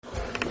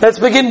Let's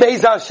begin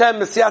Be'ez Hashem,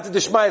 Mesiyata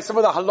Dishmaya, some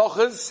of the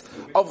halachas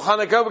of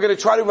Chanuka. We're going to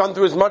try to run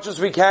through as much as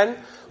we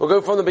can. We'll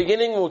go from the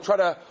beginning. We'll try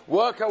to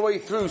work our way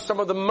through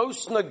some of the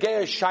most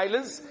Nageya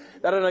Shailas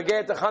that are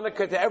Nageya to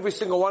Chanuka to every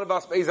single one of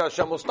us, Be'ez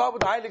Hashem. We'll start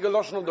with the Heilige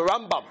Lashon of the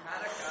Rambam.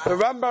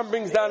 The Rambam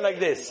brings down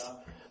like this.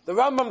 The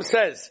Rambam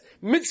says,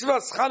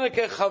 Mitzvahs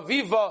Chanuka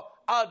Chaviva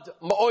Ad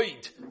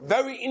Ma'oid.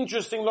 Very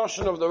interesting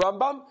Lashon of the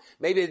Rambam.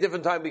 Maybe at a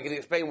different time we can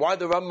explain why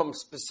the Rambam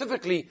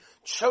specifically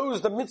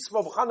chose the mitzvah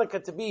of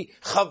Chanuka to be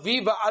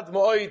Chaviva Ad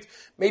Ma'oid.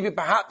 Maybe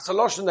perhaps a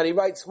Lashon that he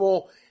writes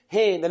more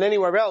here than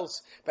anywhere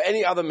else, but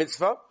any other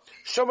mitzvah.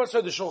 Shomar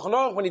so the Shulchan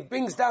Aruch, when he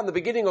brings down the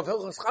beginning of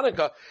Halachos of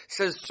Chanuka,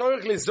 says,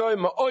 Tzorich Lizoi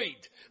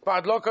Ma'oid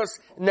Ba'adlokos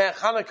Ne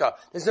Chanuka.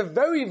 There's a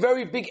very,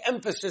 very big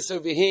emphasis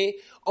over here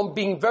on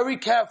being very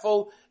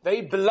careful,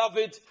 very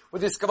beloved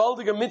with this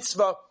Gavaldiga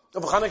mitzvah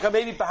of Chanuka.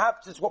 Maybe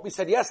perhaps it's what we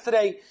said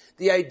yesterday,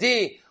 the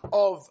idea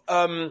of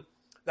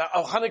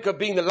Chanuka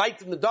being the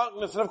light in the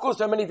darkness, and of course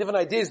there are many different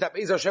ideas that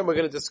Be'ez Hashem we're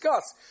going to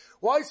discuss.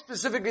 Why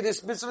specifically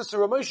this mitzvah? So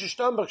Ramoshe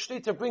Sternberg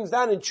Shtita brings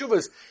down in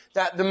Tshuvas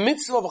that the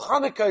mitzvah of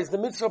Chanuka is the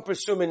mitzvah of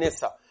Persum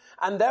Nissa.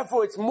 And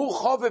therefore it's more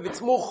chovev, it's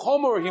more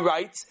chomer, he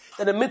writes,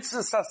 than a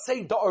mitzvah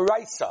sasei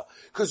da'oraisa.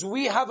 Because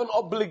we have an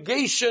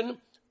obligation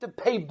to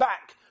pay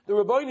back the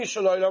Rabbeinu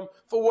Shalom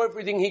for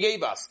everything he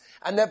gave us.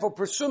 And therefore,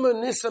 Persuma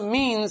Nisa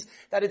means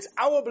that it's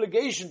our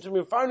obligation to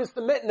refarness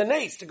the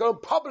nace, to go and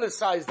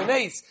publicize the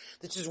nace.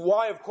 This is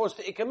why, of course,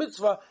 the Ikka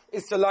Mitzvah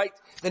is to light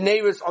the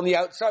neighbors on the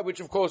outside, which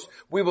of course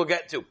we will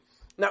get to.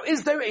 Now,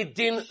 is there a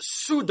din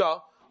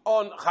Suda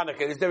on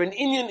Chanuka? Is there an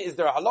inyan? Is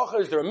there a halacha?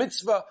 Is there a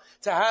mitzvah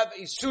to have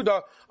a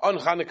Suda on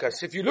Chanuka?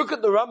 So if you look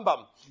at the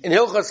Rambam in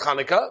Hilchas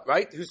Chanuka,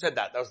 right? Who said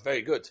that? That was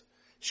very good.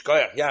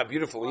 Shkoyach, yeah,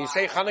 beautiful. When you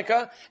say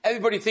Chanuka,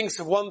 everybody thinks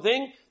of one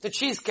thing, the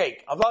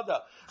cheesecake. Avada.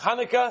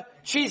 Chanuka,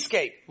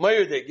 cheesecake.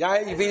 Mayurdik.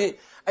 Yeah,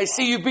 I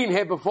see you've been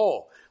here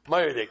before.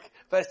 Mayurdik.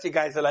 First you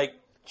guys are like,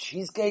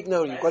 cheesecake?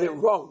 No, you got it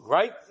wrong,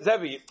 right?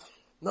 Zevi.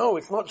 No,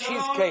 it's not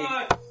cheesecake.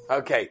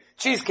 Okay.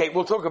 Cheesecake,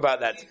 we'll talk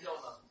about that.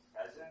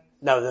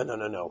 No.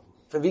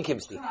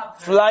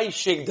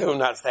 Fleischig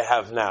donuts they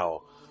have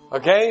now.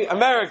 Okay?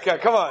 America,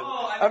 come on.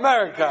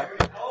 America.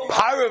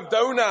 Par of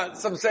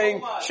donuts. I'm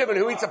saying, Shimon,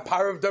 who eats a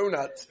par of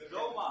donuts?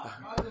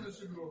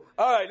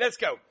 Alright, let's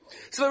go.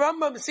 So the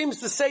Rambam seems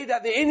to say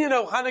that the Inyan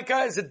of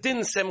Chanuka is a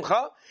din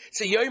simcha.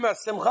 It's a yoma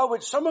simcha,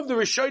 which some of the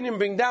Rishonim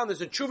bring down.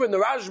 There's a tshuva in the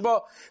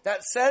Rashba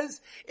that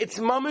says it's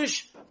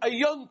mamish a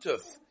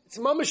yontuf. It's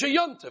mamish a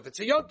yontuf. It's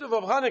a yontuf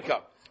of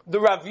Chanuka. The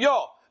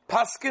Ravya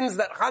paskins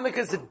that Chanuka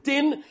is a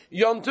din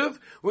yontuf,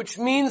 which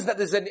means that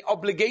there's an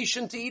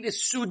obligation to eat a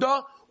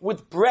suda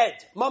with bread,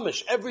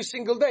 mamish, every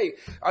single day.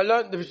 I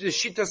learned the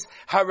Shitas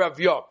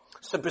Haravya.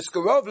 So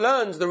Piskarov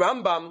learns the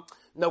Rambam.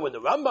 Now when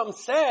the Rambam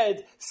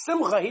said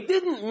Simcha, he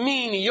didn't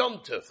mean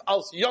Yontif,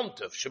 als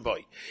Yontif,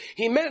 Shaboy.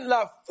 He meant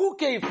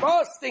Lafuke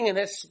fasting and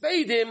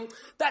Hespedim,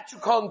 that you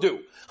can't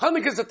do.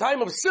 Chanukah is a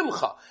time of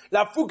Simcha.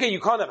 Lafuke,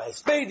 you can't have a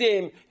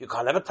Hespedim, you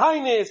can't have a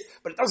Tainis,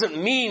 but it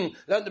doesn't mean,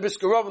 learn the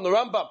Piskarov and the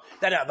Rambam,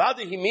 that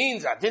Avada he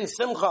means, Adin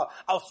Simcha,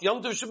 als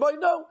Yontif, Shaboy.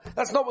 No,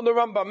 that's not what the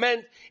Rambam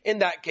meant in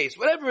that case.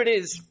 Whatever it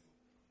is,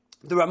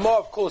 the Ramah,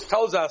 of course,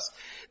 tells us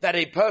that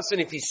a person,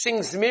 if he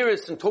sings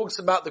Miris and talks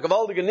about the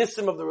Gavaldig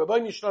Nissim of the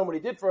Rabbeinu Shalom, what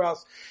he did for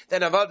us,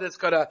 then Avada's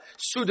got a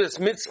Sudas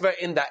mitzvah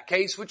in that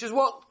case, which is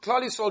what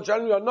Klal Yisrael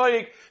generally are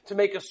noyig, to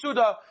make a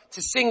Suda, to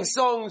sing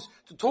songs,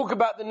 to talk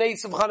about the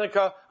nates of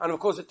Chanuka, and of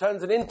course it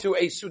turns it into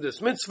a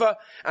Sudas mitzvah,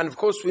 and of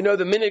course we know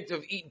the minhag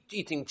of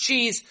eating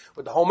cheese,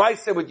 with the whole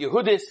Maisa, with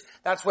Yehudis,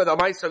 that's where the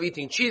Maisa of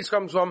eating cheese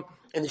comes from.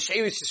 In the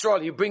Sheirus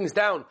Yisrael, he brings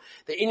down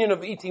the inyan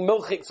of eating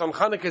milchiks on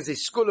Chanuka as a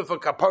skula for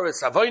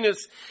kaparas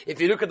avoinus.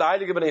 If you look at the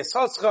Heilige B'nai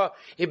Sascha,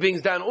 he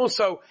brings down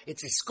also,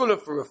 it's a skula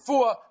for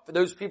refuah, for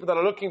those people that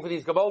are looking for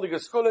these gavaldiga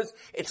skulas.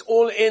 It's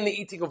all in the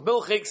eating of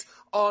milchiks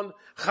on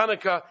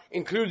Chanuka,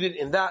 included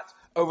in that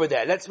over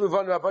there. Let's move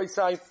on, Rabbi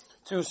Isai,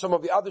 to some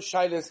of the other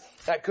shailas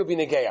that could be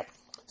negeya.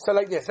 So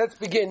like this, let's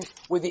begin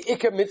with the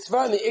Ikka mitzvah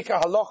and the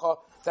Ikka halacha.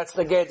 That's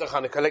the Ge'et of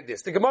Chanuka, like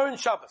this. The Gemara in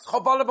Shabbos,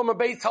 Chav Aleph Amud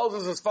Beis tells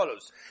us as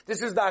follows.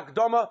 This is the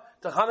Akdama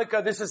to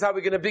Chanuka. This is how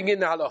we're going to begin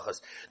the halachas.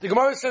 The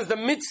Gemara says the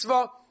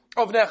mitzvah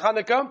of Ner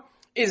Chanuka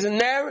is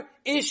Ner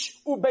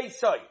Ish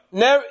Ubeisai.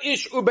 Ner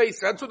Ish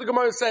Ubeisai. That's what the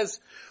Gemara says,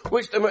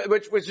 which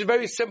is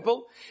very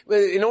simple.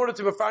 In order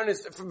to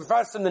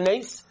fasten the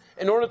nace,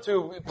 in order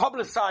to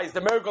publicize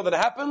the miracle that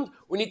happened,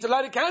 we need to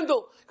light a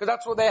candle, because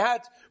that's what they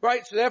had,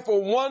 right? So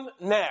therefore, one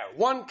ner,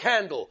 one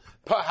candle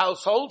per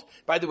household.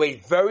 By the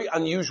way, very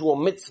unusual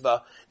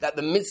mitzvah, that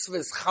the mitzvah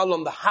is chal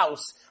on the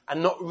house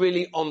and not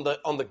really on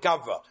the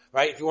gavra,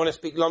 right? If you want to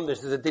speak London,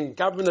 there's a din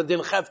gavra and a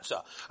din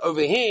chefza.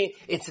 Over here,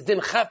 it's a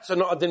din chefza,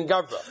 not a din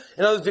gavra.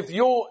 In other words, if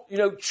you're,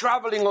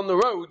 traveling on the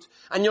road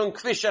and you're on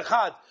Kvish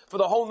Echad for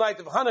the whole night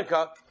of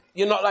Hanukkah,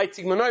 you're not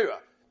lighting menorah.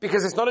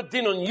 Because it's not a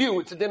din on you,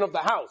 it's a din of the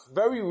house.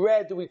 Very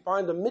rare do we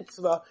find a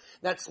mitzvah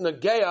that's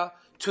nageya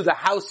to the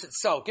house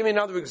itself. Give me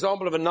another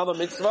example of another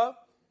mitzvah.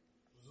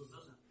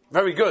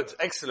 Very good.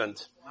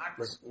 Excellent.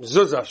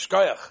 Mezuzah,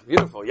 shkoyach.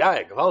 Beautiful.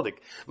 Yeah, gewaldig.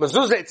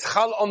 Mezuzah, it's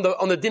chal on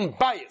the din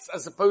bias,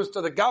 as opposed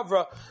to the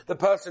gavra, the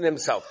person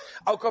himself.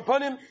 Al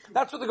kaponim,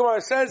 that's what the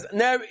Gemara says.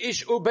 Ner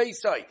ish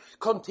ubeisai.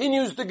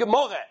 Continues the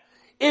Gemara.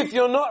 If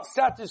you're not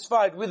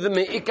satisfied with the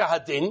me'ika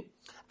hadin,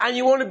 and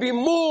you want to be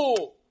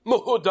more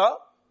muhuda,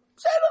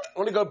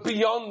 want to go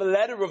beyond the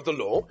letter of the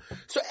law,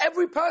 so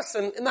every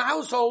person in the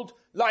household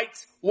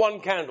lights one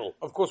candle.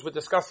 Of course, we're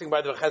discussing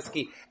by the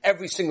Chesky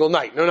every single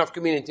night. No enough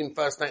community in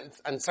first night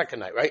and second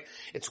night, right?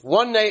 It's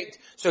one night,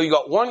 so you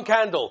got one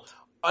candle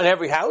on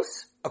every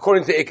house,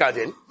 according to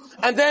Ikadin.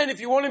 And then if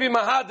you want to be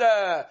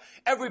Mahada,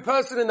 every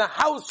person in the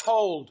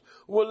household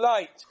will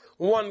light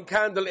one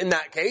candle in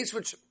that case,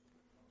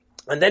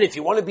 and then if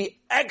you want to be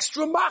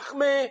extra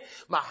mahadrin,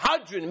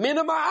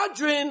 mina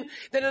mahadrin,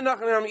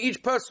 then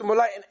each person will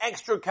light an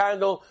extra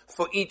candle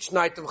for each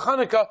night of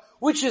Chanukah,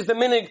 which is the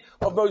minig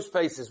of most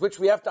places, which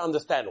we have to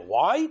understand.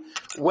 Why?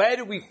 Where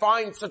do we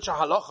find such a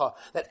halacha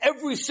that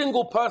every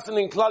single person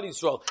in Klal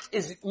Yisrael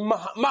is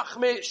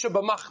machmeh sheba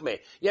machmeh?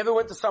 You ever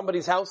went to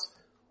somebody's house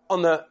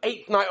on the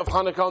 8th night of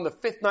Chanukah, on the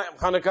 5th night of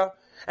Chanukah,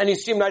 and you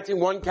see him lighting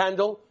one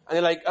candle, and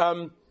you're like,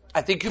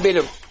 I think you made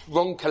a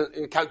wrong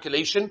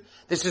calculation.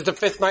 This is the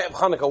 5th night of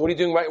Hanukkah. What are you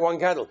doing right one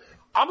candle?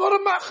 I'm not a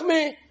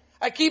machmeh.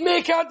 I keep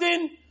making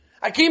adin.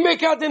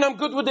 I'm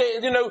good with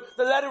the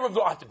letter of the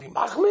law. I have to be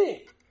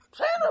machmeh.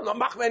 I'm not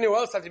machmeh anywhere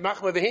else. I have to be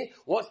machmeh over here.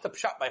 What's the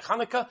pshat by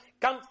Hanukkah?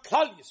 Gant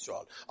Klal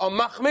Yisrael. On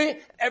machmeh,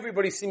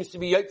 everybody seems to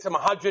be yotze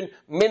mahadrin,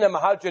 mina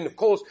mahadrin. Of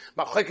course,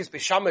 machlekes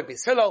beishamai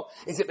beisilol.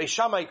 Is it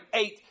beishamai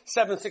 8,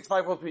 7, 6,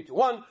 5, 4, 3, 2,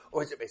 1?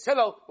 Or is it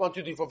beisilol 1,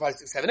 2, 3, 4, 5,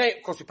 6, 7, 8?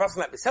 Of course, we pass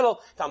on that beisilol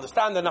to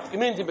understand the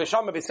nafkamin in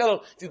beishamai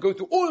beisilol. If you go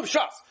through all of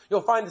Shas,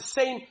 you'll find the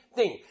same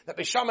thing. That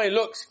beishamai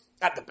looks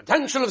at the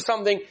potential of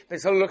something,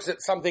 Beisilol looks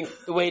at something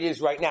the way it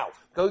is right now.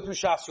 Go through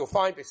Shas, you'll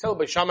find Beisilol,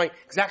 Beishamai,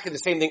 exactly the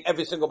same thing,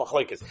 every single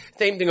machlokes.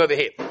 Same thing over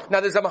here. Now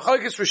there's a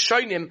machlokes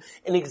Rishonim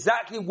in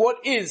exactly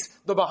what is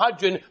the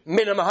Mahadrin,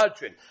 Mina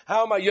Mahadrin.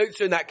 How am I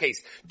yotzer in that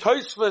case?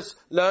 Tosfos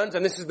learns,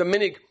 and this is the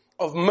minig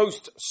of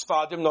most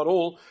Sfardim, not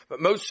all, but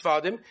most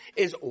Sfardim,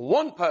 is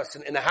one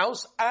person in the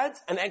house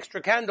adds an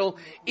extra candle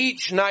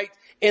each night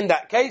in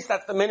that case.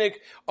 That's the minig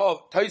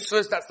of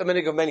Tosfos, that's the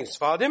minig of many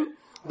Sfardim.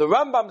 The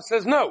Rambam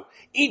says no.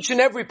 Each and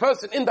every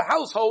person in the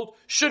household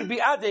should be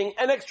adding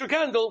an extra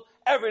candle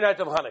every night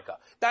of Hanukkah.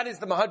 That is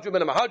the Mahadrim and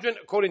the Mahadrin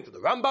according to the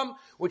Rambam,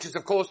 which is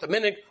of course the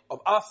minig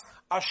of us,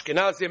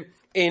 Ashkenazim,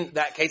 in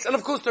that case. And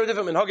of course there are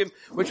different minhagim,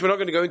 which we're not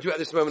going to go into at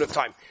this moment of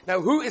time. Now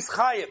who is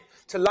chayiv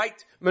to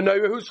light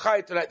menorah? Who's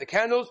chayiv to light the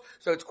candles?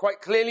 So it's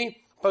quite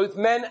clearly both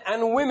men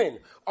and women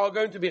are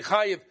going to be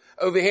chayiv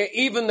over here,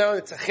 even though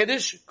it's a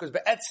chiddush, because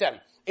be'etzem,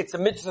 it's a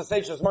mitzvah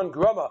seishas man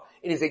grama.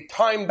 It is a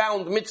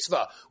time-bound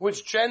mitzvah,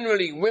 which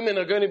generally women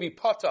are going to be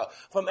potter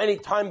from any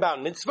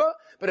time-bound mitzvah.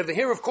 But over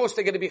here, of course,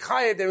 they're going to be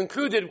chayev. They're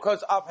included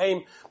because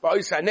Avheim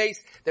ba'osai nes.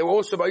 They were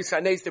also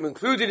ba'osai nes. They were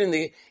included in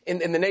the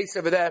nes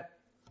over there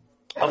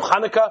on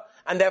Chanukah,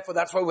 and therefore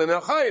that's why women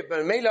are chayev.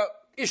 But Mela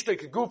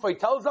Ishtoi Kegufay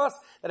tells us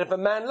that if a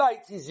man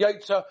lights, he's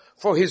yotzer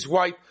for his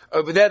wife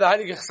over there. The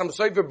Heilige Chassam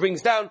Sofer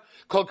brings down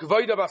Kol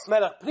Kvoida Bas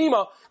Melech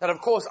Prima that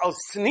of course Al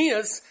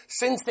Sneas,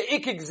 since the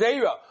Ikik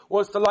Zera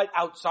was to light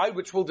outside,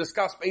 which we'll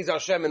discuss Be'ez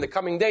Hashem in the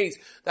coming days,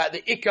 that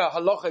the Ikka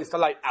Halacha is to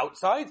light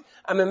outside,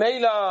 and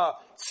Memela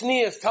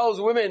Sneas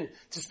tells women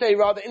to stay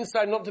rather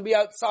inside, not to be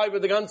outside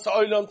with the ganze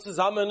Olam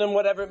zusammen and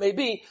whatever it may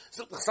be.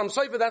 So Chassam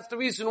Sofer, that's the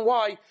reason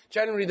why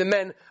generally the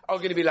men are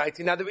going to be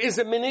lighting. Now there is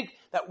a minig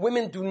that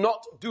women do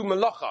not do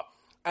malacha.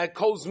 At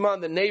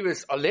Kolzman, the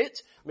neighbors are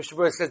lit.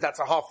 Mishnah says that's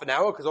a half an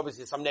hour, because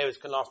obviously some neighbors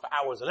can last for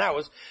hours and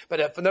hours.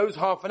 But for those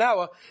half an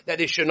hour, that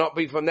it should not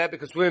be from there,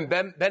 because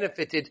women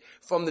benefited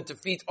from the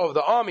defeat of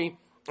the army,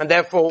 and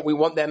therefore we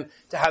want them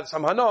to have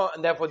some hana,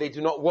 and therefore they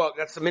do not work.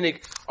 That's the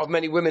minig of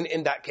many women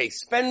in that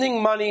case.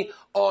 Spending money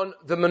on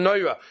the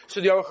menorah. So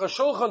the Aruch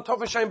HaShulchan Tov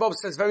Hashem Bob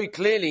says very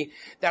clearly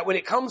that when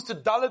it comes to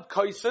Daled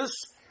Koisus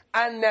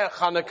and Ner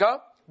Chanukah,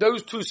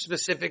 those two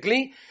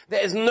specifically,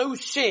 there is no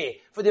share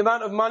for the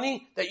amount of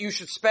money that you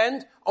should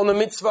spend on the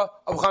mitzvah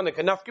of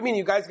Chanukah. Nafkamin,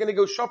 you guys are going to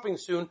go shopping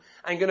soon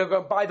and going to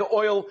go buy the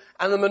oil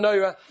and the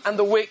menorah and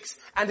the wicks,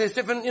 and there's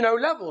different,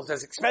 levels.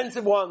 There's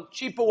expensive ones,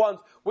 cheaper ones.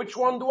 Which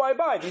one do I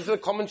buy? These are the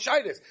common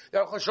shaylas. The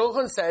Aruch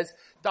HaShulchan says,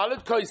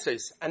 Dalet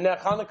Koises and Ner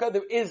Chanukah,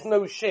 there is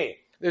no share.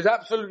 There's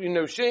absolutely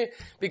no share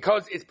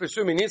because it's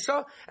Pesumi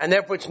Nisa, and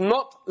therefore it's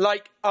not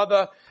like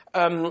other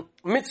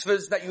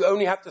mitzvahs that you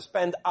only have to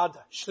spend ad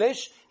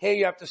shlish. Here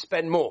you have to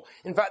spend more.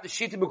 In fact, the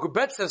Shita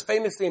Mekubet says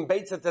famously in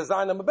Beitza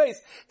Tezayin Amar Beis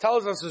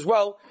tells us as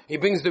well, he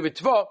brings the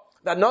Ritva,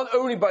 that not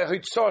only by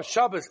Hitzah,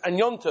 Shabbos, and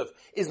Yom Tov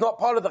is not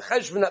part of the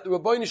cheshbon that the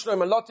Rabbeinu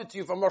Shalom allotted to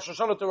you from Rosh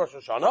Hashanah to Rosh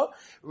Hashanah,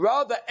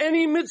 rather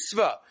any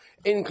mitzvah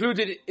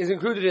is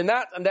included in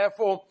that, and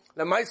therefore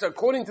Lamaisa,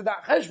 according to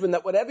that cheshbon,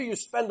 that whatever you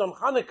spend on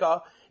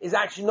Chanukah is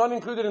actually not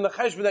included in the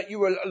cheshbon that you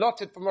were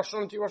allotted from Rosh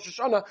Hashanah to Rosh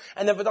Hashanah,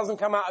 and therefore it doesn't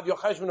come out of your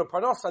cheshbon or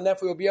parnasa, and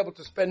therefore you'll be able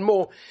to spend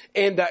more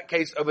in that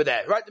case over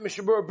there. Right? The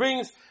Mishnah Berurah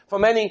brings for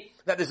many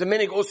that there's a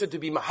minig also to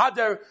be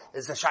mahader.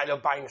 There's a shaila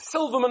of buying a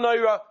silver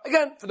menorah.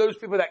 Again, for those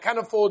people that can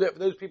afford it, for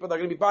those people that are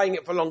going to be buying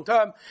it for long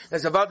term,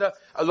 there's a lot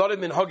of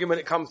minhagim when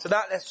it comes to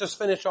that. Let's just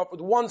finish off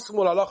with one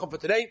small halacha for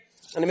today.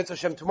 And the mitzvah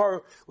Hashem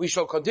tomorrow, we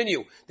shall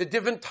continue. The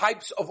different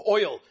types of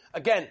oil.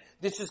 Again,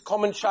 this is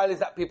common shilas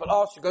that people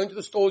ask. You're going to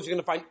the stores, you're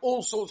going to find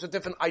all sorts of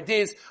different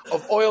ideas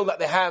of oil that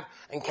they have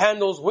and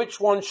candles. Which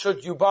one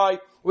should you buy?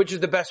 Which is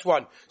the best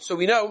one? So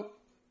we know,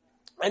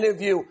 any of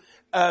you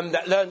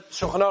that learn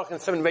Shulchan Aruch and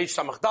 7 Reish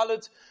Samach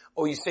Dalet,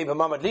 or you say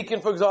B'Mamad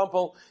Likin, for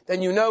example,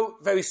 then you know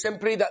very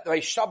simply that by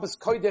Shabbos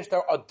Kodesh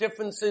there are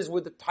differences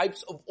with the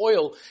types of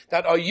oil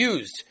that are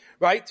used,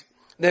 right?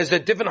 There's a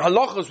different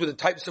halachas with the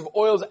types of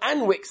oils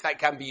and wicks that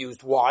can be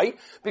used. Why?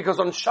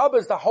 Because on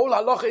Shabbos, the whole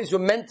halacha is you're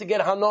meant to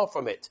get hana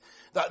from it.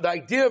 The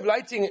idea of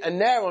lighting a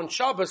nair on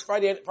Shabbos,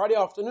 Friday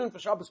afternoon for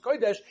Shabbos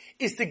Kodesh,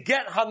 is to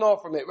get hana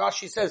from it.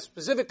 Rashi says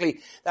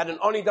specifically that an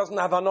oni doesn't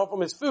have hana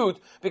from his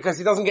food because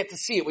he doesn't get to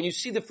see it. When you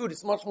see the food,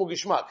 it's much more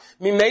gishmak.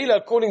 Mimela,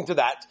 according to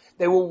that,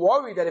 they were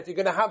worried that if you're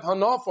going to have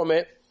hana from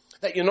it,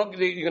 that you're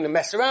going to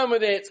mess around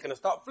with it, it's going to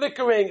start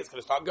flickering, it's going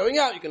to start going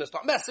out, you're going to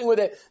start messing with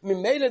it.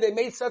 Mimela, they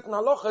made certain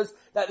halachas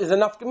that there's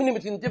enough communion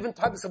between different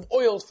types of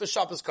oils for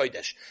Shabbos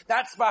Kodesh.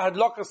 That's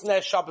Vahadlokas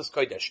Ner Shabbos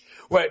Kodesh.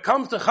 When it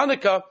comes to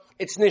Chanukah,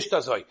 it's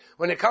nishtazoi.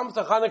 When it comes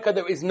to Chanukah,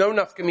 there is no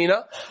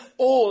nafkamina.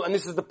 And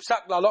this is the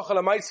psak la'alocha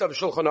la'maisa of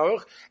Shulchan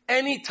Aruch,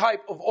 any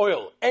type of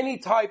oil, any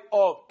type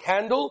of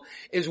candle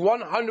is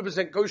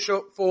 100% kosher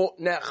for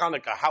Ner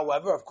Chanukah.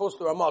 However, of course,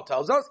 the Ramah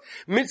tells us,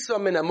 mitzvah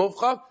min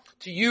amuvcha,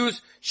 to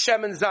use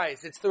Shem and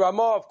Zayis. It's the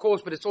Ramah, of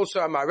course, but it's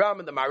also a Maram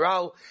and the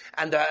Maral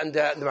and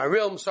the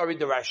Marilm,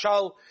 the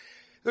Rashal,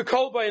 the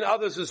Kolba and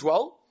others as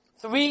well.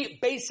 3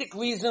 basic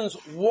reasons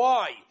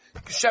why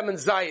Shem and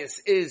Zayis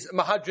is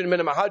Mahadrin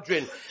min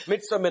Mahadrin,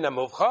 Mitzvah min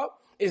Amuvcha,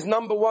 is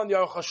number 1, the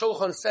Aruch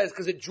HaShulchan says,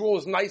 because it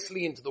draws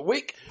nicely into the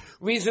wick.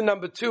 Reason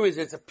number 2 is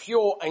it's a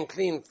pure and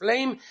clean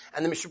flame.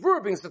 And the Mishnah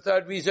Berurah brings the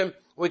 3rd reason,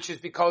 which is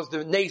because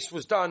the nace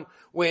was done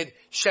with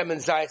Shem and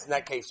Zayis in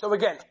that case. So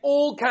again,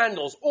 all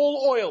candles,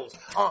 all oils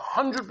are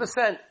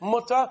 100%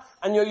 mutter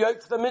and you're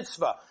yoked to the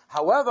mitzvah.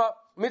 However,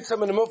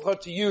 mitzvah and muvcha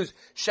to use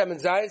Shem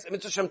and Zayis. And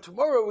mitzvah Shem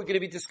tomorrow we're going to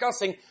be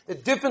discussing the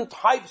different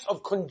types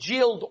of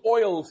congealed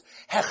oils,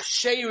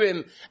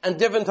 hechsherim, and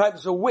different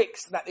types of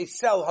wicks that they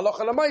sell,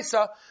 halacha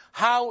lamaisa,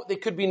 how they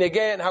could be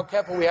negeh and how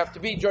careful we have to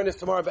be. Join us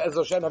tomorrow for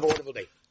Ezra Shem. Have a wonderful day.